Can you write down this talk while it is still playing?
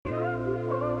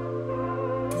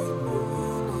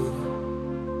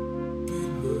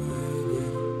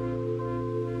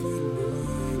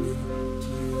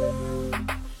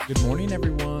Good morning,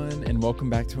 everyone, and welcome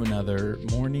back to another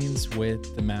Mornings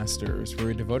with the Masters, where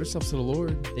we devote ourselves to the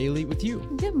Lord daily with you.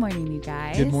 Good morning, you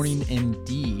guys. Good morning,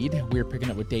 indeed. We're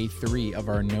picking up with day 3 of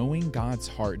our Knowing God's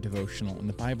Heart devotional in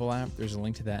the Bible app. There's a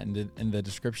link to that in the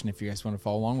description if you guys want to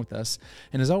follow along with us.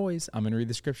 And as always, I'm going to read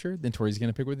the scripture, then Tori's going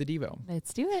to pick with the Devo.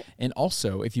 Let's do it. And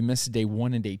also, if you missed day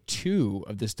 1 and day 2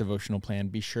 of this devotional plan,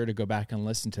 be sure to go back and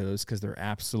listen to those because they're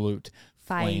absolute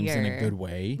flames in a good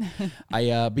way. But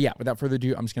yeah, without further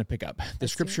ado, I'm just going to pick up. The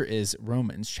scripture is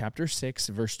Romans chapter 6,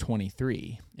 verse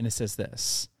 23. And it says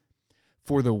this: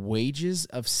 "For the wages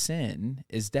of sin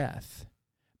is death,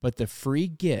 but the free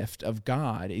gift of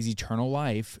God is eternal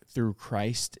life through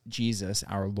Christ Jesus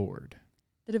our Lord."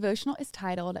 The devotional is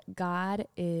titled, God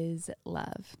is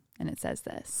Love. And it says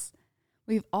this: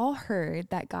 "We've all heard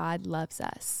that God loves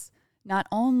us. Not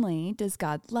only does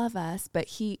God love us, but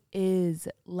he is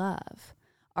love.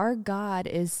 Our God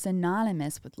is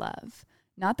synonymous with love,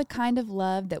 not the kind of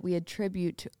love that we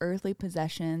attribute to earthly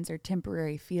possessions or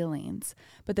temporary feelings,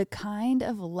 but the kind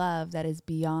of love that is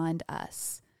beyond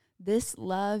us. This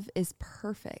love is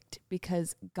perfect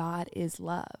because God is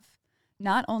love.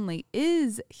 Not only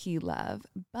is he love,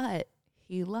 but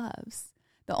he loves.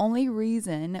 The only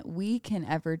reason we can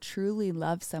ever truly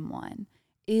love someone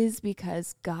is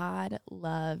because God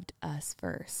loved us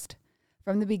first.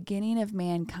 From the beginning of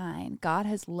mankind, God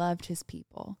has loved his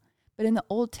people. But in the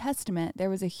Old Testament, there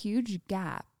was a huge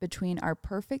gap between our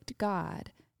perfect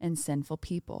God and sinful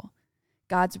people.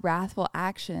 God's wrathful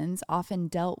actions often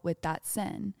dealt with that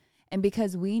sin. And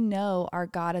because we know our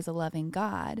God is a loving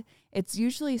God, it's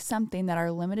usually something that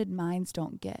our limited minds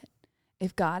don't get.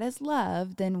 If God is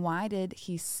love, then why did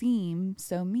he seem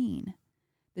so mean?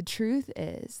 The truth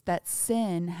is that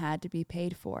sin had to be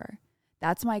paid for.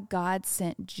 That's why God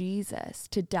sent Jesus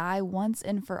to die once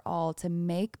and for all to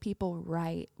make people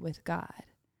right with God.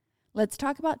 Let's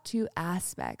talk about 2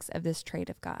 aspects of this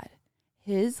trait of God: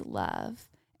 his love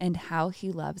and how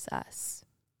he loves us.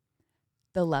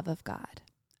 The love of God.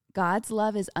 God's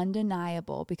love is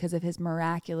undeniable because of his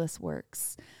miraculous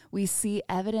works. We see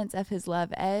evidence of his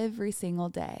love every single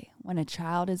day, when a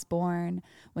child is born,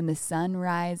 when the sun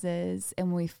rises,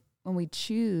 and when we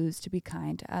choose to be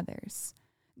kind to others.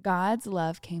 God's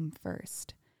love came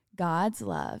first. God's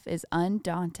love is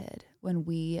undaunted when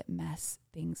we mess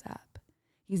things up.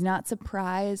 He's not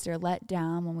surprised or let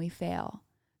down when we fail.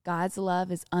 God's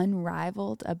love is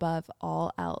unrivaled above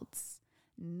all else.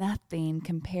 Nothing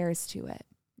compares to it.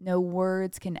 No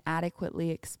words can adequately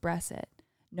express it.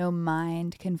 No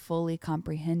mind can fully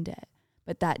comprehend it.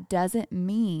 But that doesn't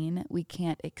mean we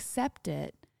can't accept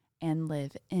it and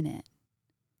live in it.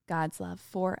 God's love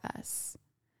for us.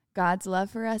 God's love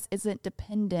for us isn't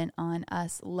dependent on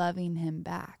us loving him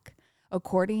back.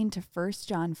 According to 1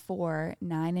 John 4,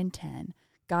 9 and 10,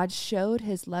 God showed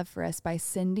his love for us by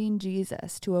sending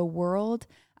Jesus to a world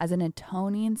as an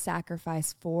atoning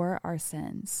sacrifice for our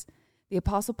sins. The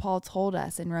Apostle Paul told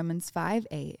us in Romans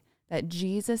 5:8 that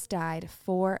Jesus died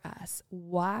for us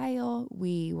while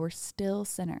we were still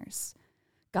sinners.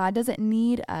 God doesn't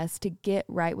need us to get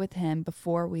right with him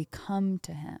before we come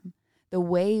to him. The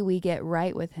way we get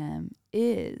right with him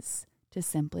is to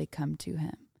simply come to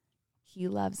him. He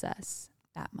loves us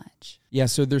that much. Yeah,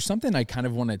 so there's something I kind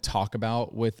of want to talk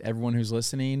about with everyone who's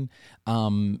listening.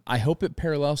 I hope it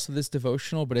parallels to this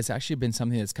devotional, but it's actually been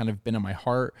something that's kind of been on my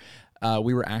heart.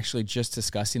 We were actually just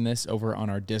discussing this over on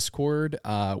our Discord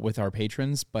with our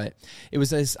patrons, but it was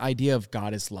this idea of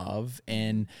God is love.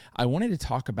 And I wanted to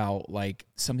talk about like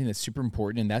something that's super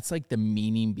important, and that's like the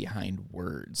meaning behind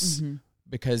words. Mm-hmm.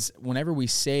 Because whenever we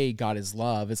say God is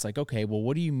love, it's like, okay, well,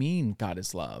 what do you mean God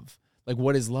is love? Like,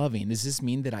 what is loving? Does this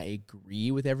mean that I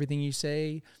agree with everything you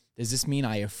say? Does this mean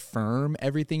I affirm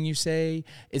everything you say?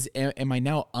 Am I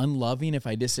now unloving if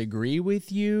I disagree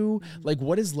with you? Like,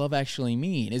 what does love actually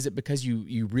mean? Is it because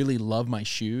you really love my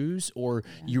shoes, or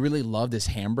you really love this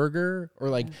hamburger? Or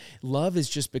like, love has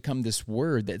just become this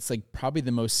word that's like probably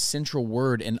the most central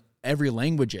word in every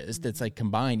languages that's like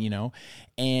combined,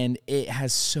 and it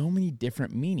has so many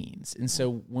different meanings. And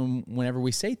so whenever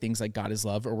we say things like God is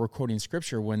love, or we're quoting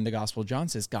scripture when the Gospel of John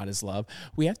says God is love,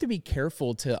 we have to be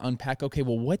careful to unpack, okay,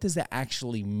 well, what does that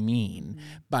actually mean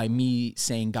by me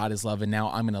saying God is love and now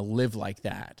I'm going to live like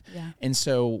that? Yeah. And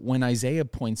so when Isaiah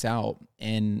points out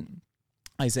in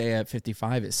Isaiah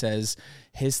 55, it says,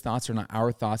 his thoughts are not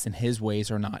our thoughts and his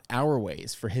ways are not our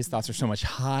ways. For his thoughts are so much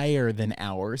higher than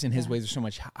ours and his ways are so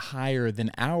much higher than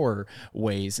our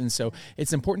ways. And so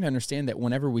it's important to understand that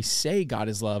whenever we say God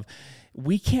is love,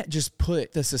 we can't just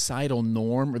put the societal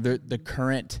norm or the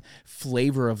current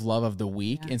flavor of love of the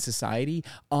week in society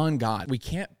on God. We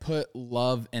can't put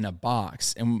love in a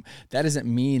box. And that doesn't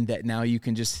mean that now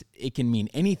it can mean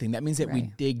anything. That means that we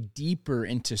dig deeper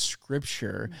into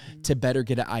scripture to better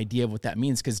get an idea of what that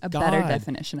means. Because better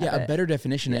definition of it. A better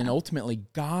definition, and ultimately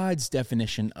God's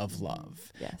definition of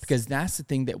love. Yes. Because that's the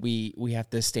thing that we have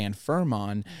to stand firm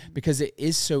on, because it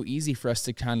is so easy for us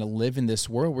to kind of live in this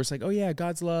world where it's like, oh yeah,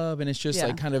 God's love. And it's just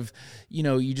like kind of,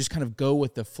 you just kind of go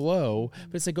with the flow,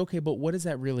 but it's like, okay, but what does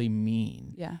that really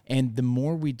mean? Yeah. And the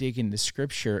more we dig into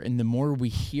scripture and the more we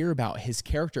hear about his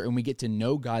character and we get to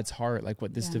know God's heart, like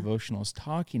what this devotional is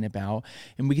talking about,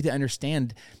 and we get to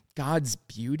understand God's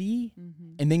beauty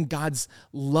and then God's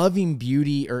loving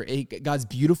beauty, or God's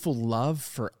beautiful love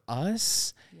for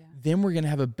us, then we're going to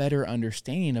have a better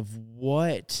understanding of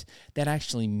what that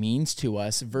actually means to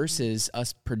us versus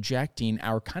us projecting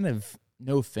our kind of,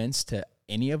 no offense to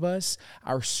any of us,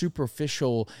 our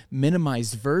superficial,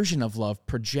 minimized version of love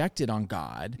projected on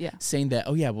God, saying that,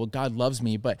 oh yeah, well, God loves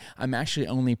me, but I'm actually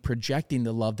only projecting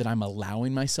the love that I'm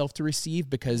allowing myself to receive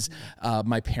because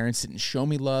my parents didn't show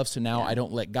me love, so now I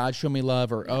don't let God show me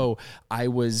love, or oh, I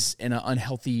was in an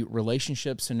unhealthy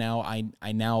relationship, so now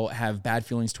I now have bad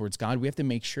feelings towards God. We have to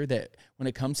make sure that when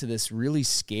it comes to this really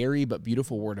scary but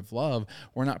beautiful word of love,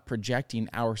 we're not projecting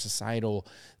our societal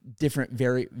different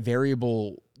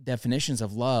variable definitions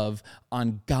of love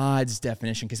on God's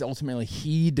definition, because ultimately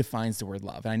he defines the word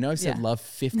love. And I know I've said love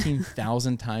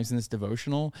 15,000 times in this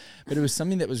devotional, but it was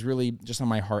something that was really just on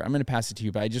my heart. I'm going to pass it to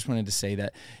you, but I just wanted to say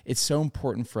that it's so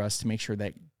important for us to make sure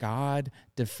that God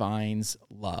defines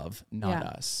love, not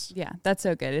us. Yeah, that's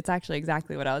so good. It's actually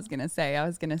exactly what I was going to say. I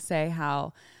was going to say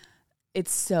how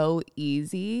it's so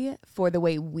easy for the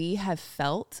way we have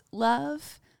felt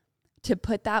love to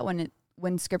put that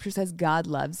when scripture says God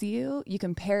loves you, you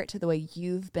compare it to the way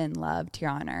you've been loved here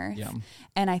on earth. Yeah.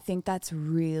 And I think that's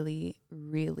really,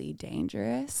 really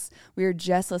dangerous. We were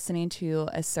just listening to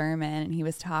a sermon and he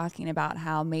was talking about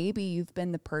how maybe you've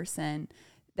been the person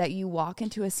that you walk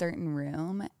into a certain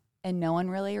room and no one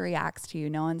really reacts to you.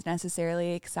 No one's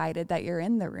necessarily excited that you're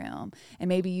in the room. And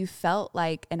maybe you felt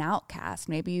like an outcast.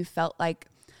 Maybe you felt like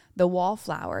the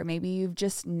wallflower. Maybe you've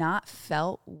just not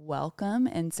felt welcome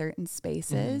in certain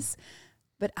spaces.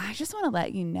 But I just want to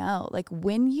let you know, like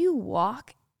when you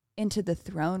walk into the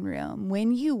throne room,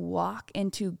 when you walk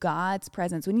into God's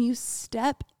presence, when you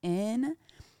step in,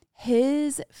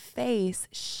 his face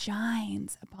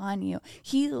shines upon you.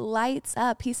 He lights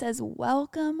up. He says,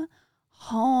 welcome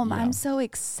home. Yeah. I'm so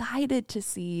excited to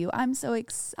see you. I'm so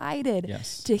excited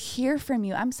to hear from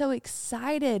you. I'm so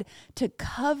excited to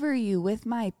cover you with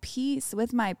my peace,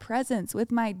 with my presence,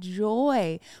 with my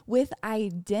joy, with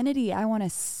identity. I want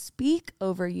to speak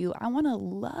over you. I want to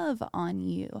love on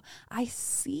you. I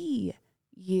see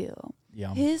you.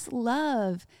 Yeah. His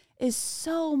love is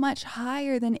so much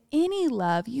higher than any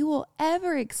love you will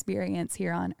ever experience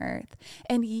here on earth.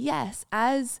 And yes,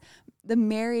 as the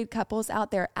married couples out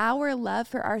there, our love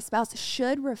for our spouse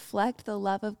should reflect the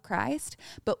love of Christ,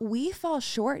 but we fall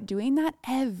short doing that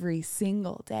every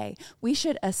single day. We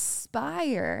should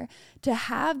aspire to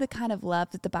have the kind of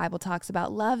love that the Bible talks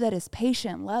about, love that is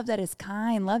patient, love that is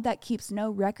kind, love that keeps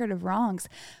no record of wrongs.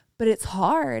 But it's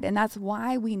hard, and that's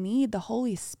why we need the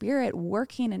Holy Spirit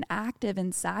working and active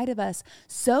inside of us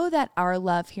so that our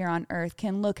love here on earth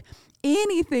can look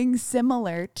anything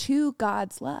similar to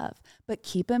God's love. But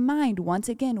keep in mind, once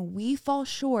again, we fall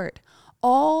short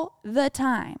all the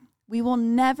time. We will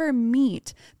never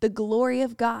meet the glory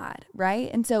of God,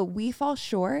 right? And so we fall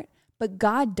short, but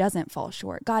God doesn't fall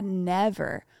short. God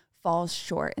never falls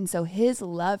short. And so his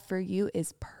love for you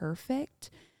is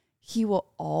perfect. He will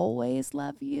always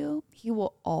love you. He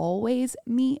will always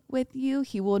meet with you.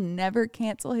 He will never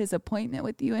cancel his appointment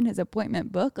with you in his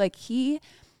appointment book. Like, he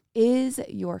is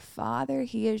your father.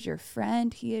 He is your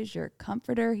friend. He is your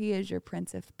comforter. He is your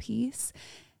Prince of Peace.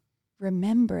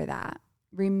 Remember that.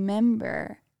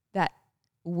 Remember that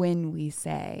when we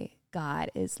say God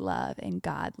is love and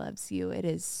God loves you, it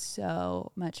is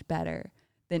so much better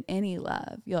than any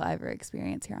love you'll ever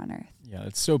experience here on earth. Yeah,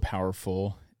 it's so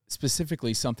powerful.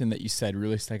 Specifically, something that you said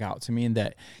really stuck out to me, and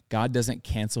that God doesn't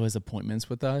cancel his appointments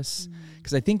with us.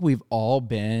 Because I think we've all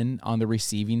been on the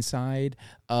receiving side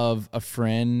of a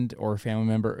friend or a family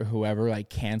member or whoever, like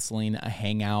canceling a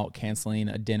hangout, canceling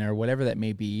a dinner, whatever that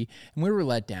may be. And we were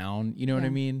let down, you know what I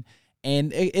mean?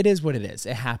 And it is what it is.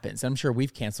 It happens. I'm sure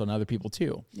we've canceled on other people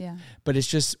too. Yeah. But it's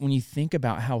just when you think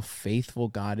about how faithful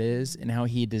God is and how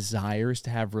he desires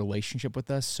to have relationship with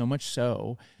us, so much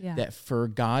so that for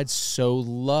God so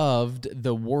loved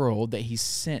the world that he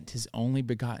sent his only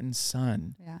begotten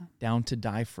son down to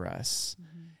die for us.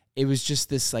 Mm-hmm. It was just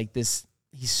this,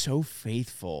 he's so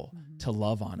faithful to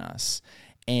love on us.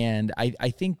 And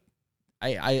I think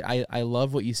I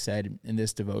love what you said in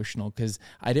this devotional, because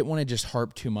I didn't want to just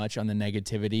harp too much on the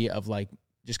negativity of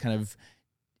just kind of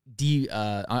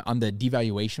on the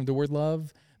devaluation of the word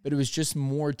love, but it was just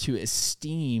more to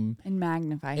esteem and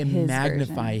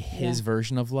magnify his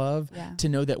version of love, to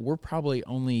know that we're probably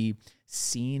only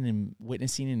seeing and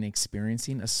witnessing and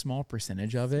experiencing a small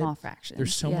percentage of it. Small fraction.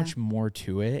 There's so much more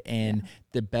to it. And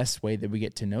the best way that we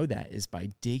get to know that is by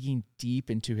digging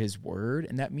deep into his word.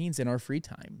 And that means in our free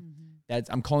time. Mm-hmm.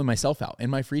 I'm calling myself out. In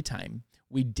my free time,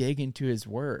 we dig into his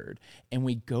word and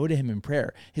we go to him in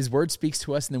prayer. His word speaks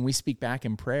to us and then we speak back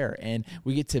in prayer, and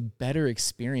we get to better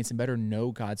experience and better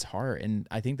know God's heart. And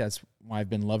I think that's why I've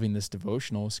been loving this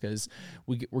devotional, is because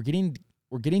we're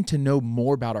getting to know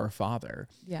more about our Father.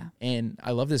 Yeah. And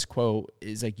I love this quote,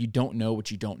 is you don't know what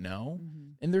you don't know. Mm-hmm.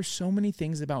 And there's so many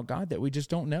things about God that we just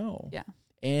don't know. Yeah.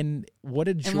 And what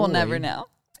a joy. And we'll never know.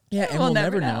 Yeah, and we'll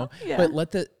never know. Yeah. But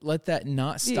let that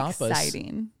not stop us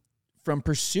from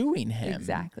pursuing him.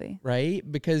 Exactly. Right?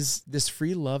 Because this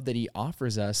free love that he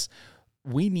offers us,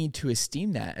 we need to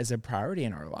esteem that as a priority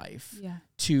in our life,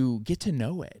 to get to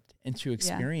know it and to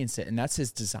experience it. And that's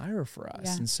his desire for us.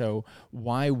 Yeah. And so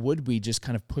why would we just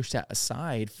kind of push that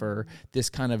aside for this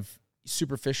kind of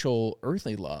superficial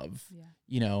earthly love,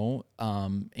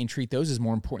 and treat those as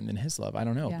more important than his love? I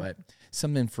don't know, but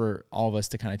something for all of us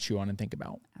to kind of chew on and think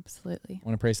about. Absolutely.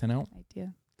 Want to pray something out? I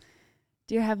do.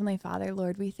 Dear Heavenly Father,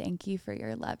 Lord, we thank you for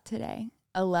your love today.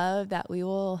 A love that we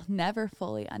will never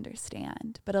fully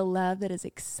understand, but a love that is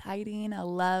exciting, a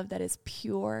love that is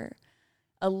pure,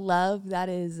 a love that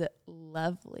is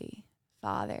lovely.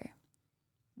 Father,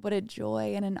 what a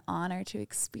joy and an honor to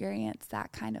experience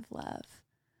that kind of love.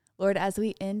 Lord, as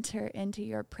we enter into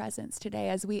your presence today,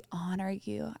 as we honor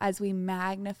you, as we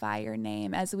magnify your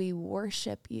name, as we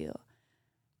worship you,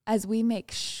 as we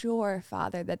make sure,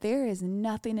 Father, that there is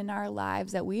nothing in our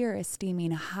lives that we are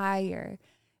esteeming higher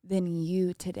than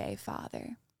you today,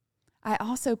 Father. I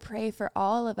also pray for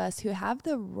all of us who have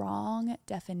the wrong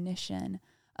definition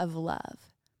of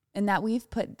love, and that we've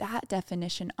put that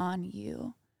definition on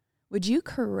you. Would you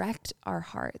correct our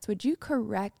hearts? Would you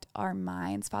correct our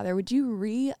minds, Father? Would you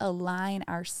realign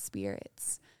our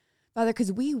spirits, Father,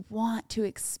 because we want to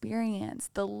experience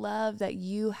the love that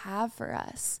you have for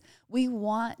us. We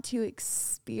want to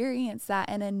experience that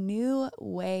in a new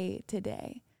way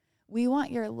today. We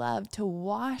want your love to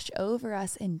wash over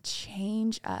us and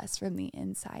change us from the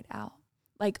inside out,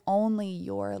 like only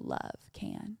your love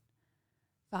can.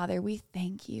 Father, we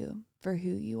thank you for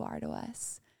who you are to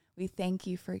us. We thank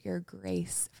you for your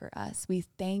grace for us. We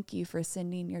thank you for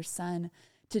sending your Son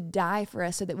to die for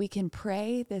us so that we can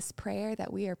pray this prayer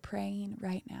that we are praying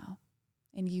right now.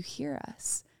 And you hear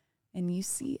us, and you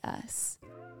see us,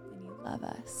 and you love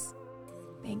us.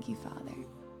 Thank you, Father.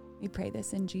 We pray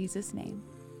this in Jesus' name.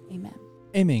 Amen.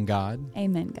 Amen, God.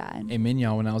 Amen, God. Amen,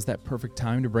 y'all. Now is that perfect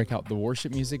time to break out the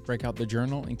worship music, break out the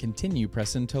journal, and continue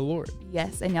pressing to the Lord.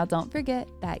 Yes, and y'all don't forget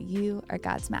that you are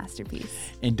God's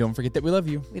masterpiece. And don't forget that we love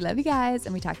you. We love you guys,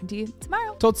 and we're talking to you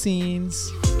tomorrow. Tot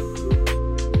ziens.